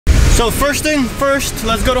So first thing first,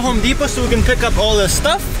 let's go to Home Depot so we can pick up all this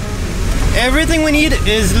stuff. Everything we need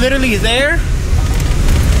is literally there.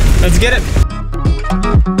 Let's get it.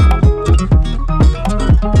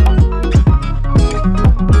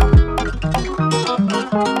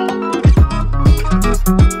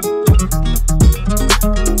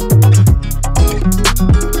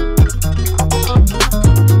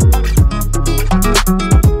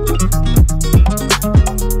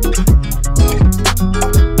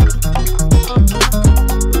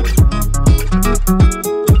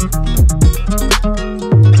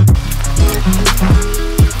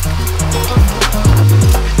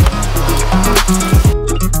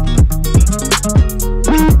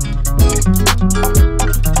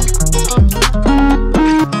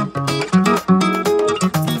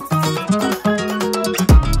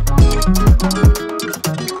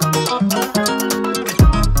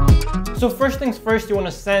 So first things first, you want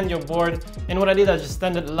to sand your board, and what I did, I just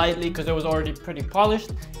sanded it lightly because it was already pretty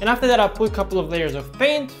polished. And after that, I put a couple of layers of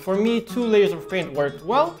paint. For me, 2 layers of paint worked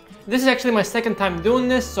well. This is actually my second time doing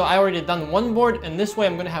this, so I already done one board, and this way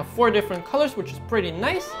I'm going to have 4 different colors, which is pretty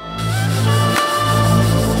nice.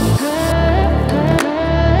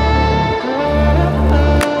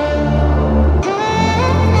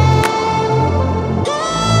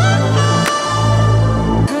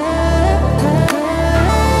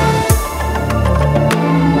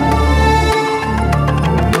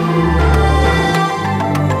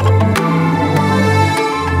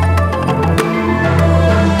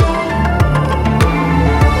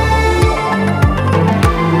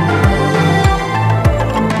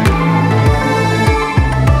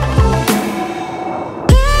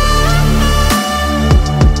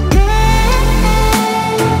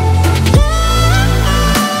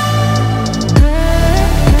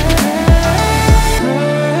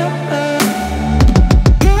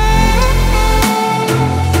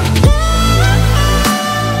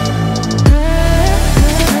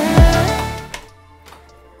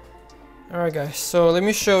 Alright guys, so let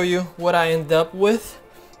me show you what I end up with.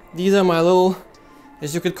 These are my little,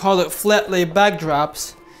 as you could call it, Flatlay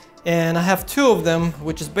backdrops. And I have 2 of them,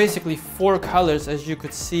 which is basically 4 colors, as you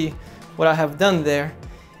could see what I have done there.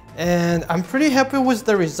 And I'm pretty happy with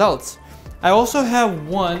the results. I also have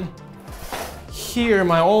one here,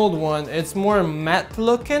 my old one. It's more matte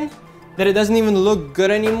looking, that it doesn't even look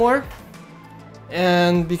good anymore.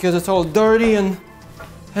 And because it's all dirty and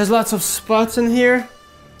has lots of spots in here.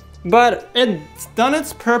 But it's done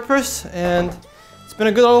its purpose, and it's been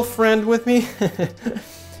a good old friend with me.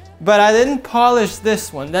 But I didn't polish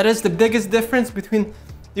this one. That is the biggest difference between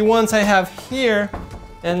the ones I have here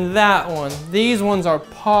and that one. These ones are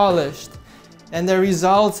polished, and the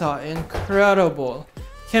results are incredible.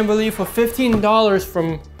 Can't believe for $15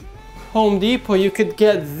 from Home Depot you could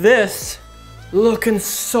get this looking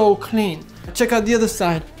so clean. Check out the other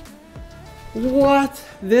side. What?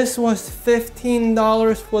 This was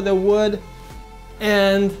 $15 for the wood,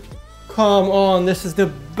 and come on, this is the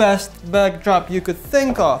best backdrop you could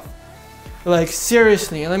think of. Like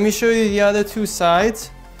seriously, let me show you the other 2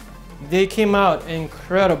 sides. They came out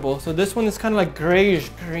incredible. So this one is kind of like grayish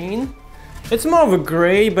green. It's more of a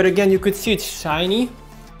gray, but again, you could see it's shiny.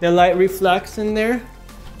 The light reflects in there,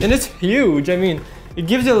 and it's huge. I mean, it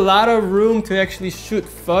gives you a lot of room to actually shoot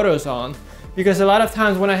photos on, because a lot of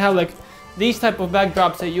times when I have like these type of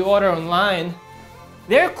backdrops that you order online,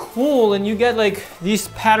 they're cool, and you get like these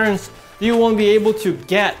patterns that you won't be able to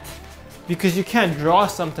get because you can't draw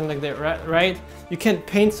something like that, right? You can't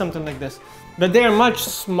paint something like this. But they're much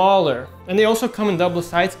smaller, and they also come in double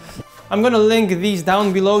sides. I'm gonna link these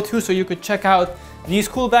down below too, so you could check out these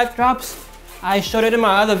cool backdrops. I showed it in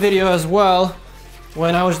my other video as well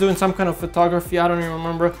when I was doing some kind of photography, I don't even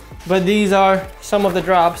remember. But these are some of the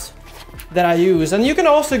drops that I use. And you can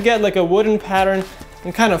also get like a wooden pattern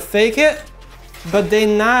and kind of fake it, but they're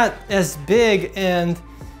not as big and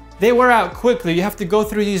they wear out quickly. You have to go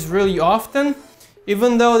through these really often,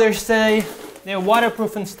 even though they say they're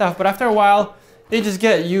waterproof and stuff, but after a while they just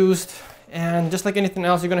get used, and just like anything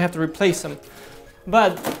else, you're gonna have to replace them.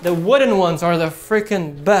 But the wooden ones are the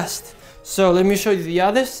freaking best. So let me show you the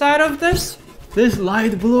other side of this. This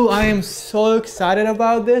light blue, I am so excited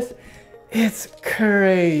about this. It's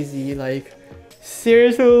crazy, like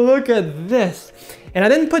seriously, look at this. And I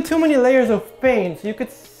didn't put too many layers of paint, so you could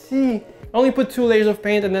see, I only put 2 layers of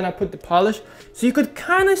paint and then I put the polish. So you could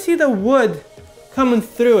kind of see the wood coming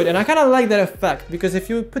through it. And I kind of like that effect, because if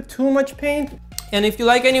you put too much paint, and if you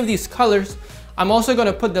like any of these colors, I'm also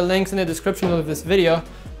gonna put the links in the description of this video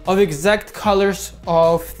of exact colors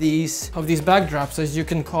of these backdrops, as you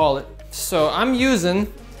can call it. So I'm using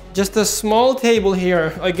Just a small table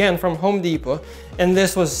here, again from Home Depot, and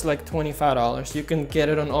this was like $25. You can get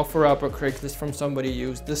it on OfferUp or Craigslist from somebody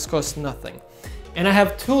used. This costs nothing. And I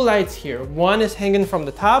have two lights here. One is hanging from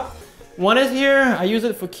the top. One is here. I use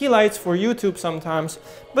it for key lights for YouTube sometimes,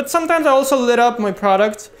 but sometimes I also lit up my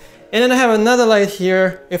products. And then I have another light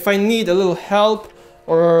here. If I need a little help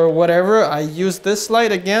or whatever, I use this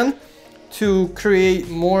light again to create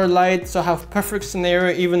more light. So I have perfect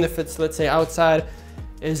scenario, even if it's, let's say, outside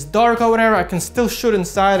is dark or whatever, I can still shoot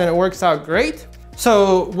inside and it works out great.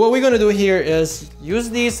 So what we're gonna do here is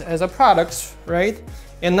use these as a products, right?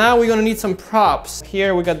 And now we're gonna need some props.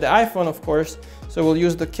 Here we got the iPhone, of course, so we'll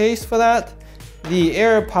use the case for that. The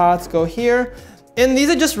AirPods go here. And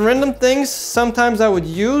these are just random things sometimes I would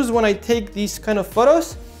use when I take these kind of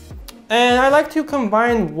photos. And I like to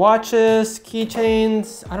combine watches,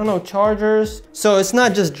 keychains, I don't know, chargers. So it's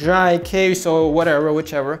not just dry case or whatever,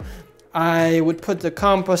 whichever. I would put the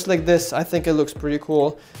compass like this. I think it looks pretty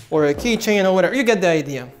cool. Or a keychain or whatever, you get the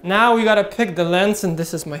idea. Now we gotta pick the lens, and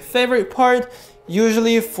this is my favorite part.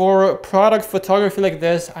 Usually for product photography like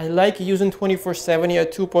this, I like using 24-70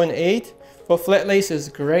 at 2.8. For Flatlay is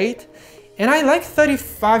great. And I like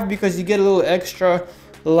 35 because you get a little extra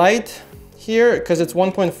light here because it's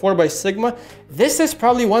 1.4 by Sigma. This is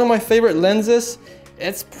probably one of my favorite lenses.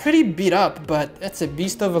 It's pretty beat up, but it's a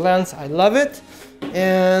beast of a lens. I love it.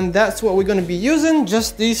 And that's what we're gonna be using,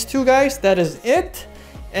 just these two guys, that is it.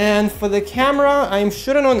 And for the camera, I'm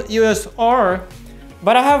shooting on USR,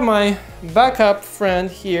 but I have my backup friend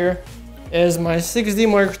here, is my 6D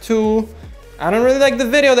Mark II. I don't really like the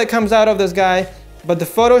video that comes out of this guy, but the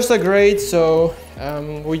photos are great, so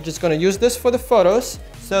we're just gonna use this for the photos.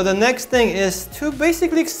 So the next thing is to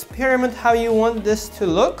basically experiment how you want this to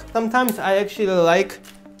look. Sometimes I actually like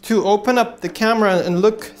to open up the camera and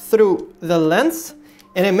look through the lens,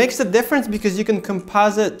 and it makes a difference because you can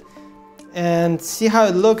composite and see how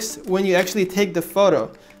it looks when you actually take the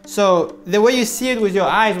photo. So the way you see it with your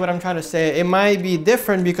eyes, what I'm trying to say, it might be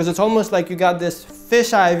different because it's almost like you got this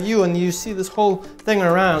fisheye view and you see this whole thing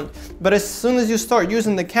around. But as soon as you start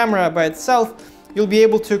using the camera by itself, you'll be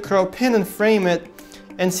able to crop in and frame it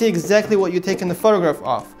and see exactly what you're taking the photograph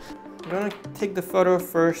of. I'm gonna take the photo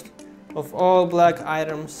first of all black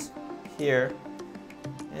items here.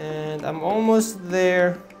 And I'm almost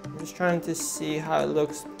there. I'm just trying to see how it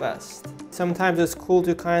looks best. Sometimes it's cool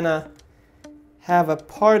to kind of have a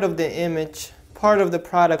part of the image, part of the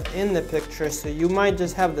product in the picture. So you might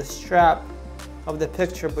just have the strap of the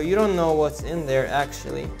picture, but you don't know what's in there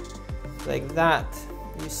actually. Like that.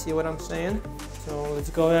 You see what I'm saying? So let's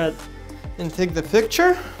go ahead and take the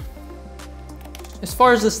picture. As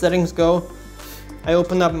far as the settings go, I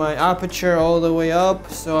opened up my aperture all the way up,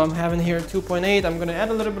 so I'm having here 2.8. I'm gonna add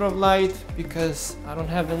a little bit of light because I don't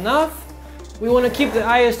have enough. We wanna keep the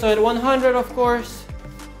ISO at 100, of course.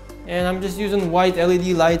 And I'm just using white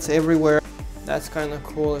LED lights everywhere. That's kind of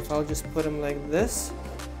cool if I'll just put them like this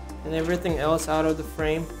and everything else out of the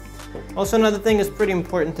frame. Also, another thing is pretty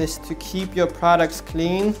important is to keep your products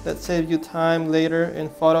clean. That saves you time later in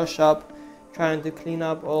Photoshop trying to clean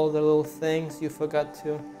up all the little things you forgot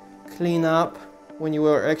to clean up when you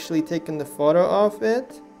were actually taking the photo of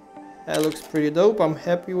it. That looks pretty dope. I'm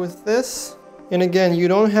happy with this. And again, you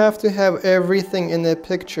don't have to have everything in the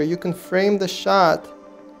picture. You can frame the shot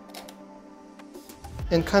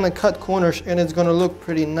and kind of cut corners and it's gonna look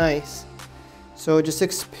pretty nice. So just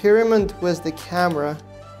experiment with the camera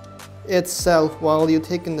itself while you're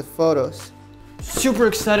taking the photos. Super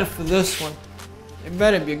excited for this one. It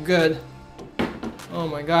better be good. Oh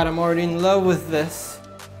my God, I'm already in love with this.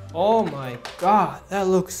 Oh my God, that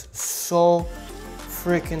looks so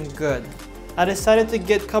freaking good. I decided to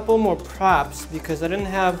get a couple more props because I didn't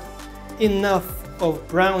have enough of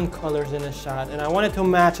brown colors in the shot and I wanted to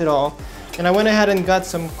match it all. And I went ahead and got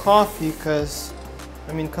some coffee because,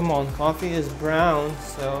 I mean, come on, coffee is brown,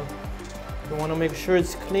 so we want to make sure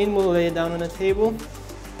it's clean. We'll lay it down on the table.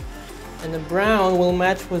 And the brown will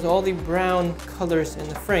match with all the brown colors in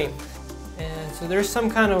the frame. And so there's some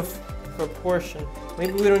kind of proportion.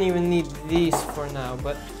 Maybe we don't even need these for now,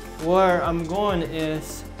 but where I'm going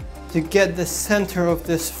is to get the center of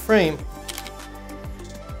this frame.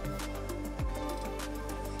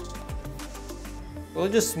 We'll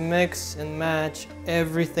just mix and match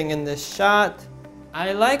everything in this shot.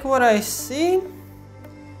 I like what I see,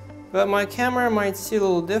 but my camera might see a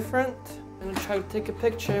little different. I'm gonna try to take a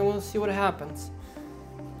picture and we'll see what happens.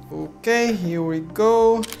 Okay, here we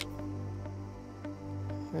go.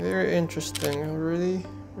 Very interesting. I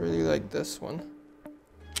really like this one.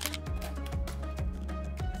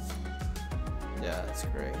 Yeah, that's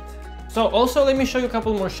great. So also let me show you a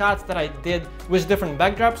couple more shots that I did with different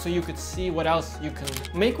backdrops so you could see what else you can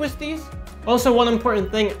make with these. Also, one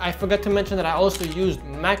important thing, I forgot to mention that I also used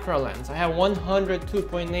macro lens. I have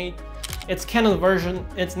 102.8. It's Canon version.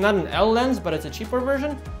 It's not an L lens, but it's a cheaper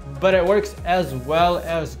version. But it works as well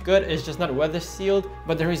as good. It's just not weather sealed,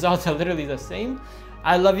 but the results are literally the same.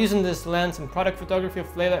 I love using this lens in product photography,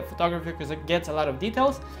 Flatlay photography, because it gets a lot of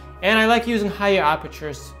details. And I like using higher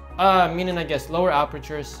apertures, meaning I guess lower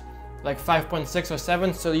apertures, like 5.6 or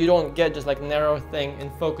 7, so you don't get just like narrow thing in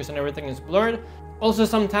focus and everything is blurred. Also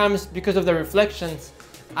sometimes because of the reflections,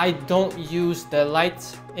 I don't use the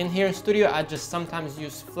lights in here in studio. I just sometimes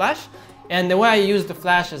use flash. And the way I use the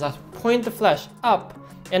flash is I point the flash up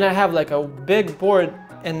and I have like a big board,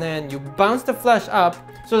 and then you bounce the flash up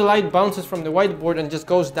so the light bounces from the whiteboard and just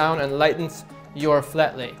goes down and lightens your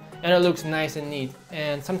Flatlay. And it looks nice and neat.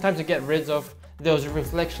 And sometimes you get rid of those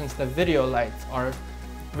reflections the video lights are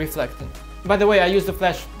reflecting. By the way, I use the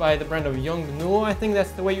flash by the brand of Yongnuo, I think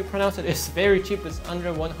that's the way you pronounce it. It's very cheap, it's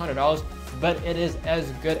under $100, but it is as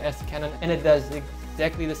good as Canon and it does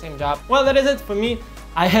exactly the same job. Well, that is it for me.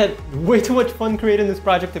 I had way too much fun creating this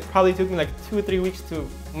project. It probably took me like 2 or 3 weeks to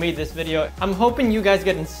make this video. I'm hoping you guys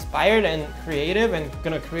get inspired and creative and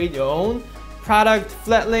gonna create your own product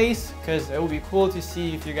Flatlays, because it would be cool to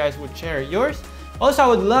see if you guys would share yours. Also, I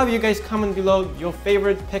would love you guys comment below your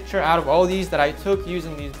favorite picture out of all these that I took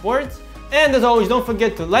using these boards. And as always, don't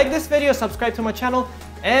forget to like this video, subscribe to my channel,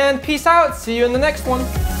 and peace out. See you in the next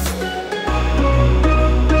one.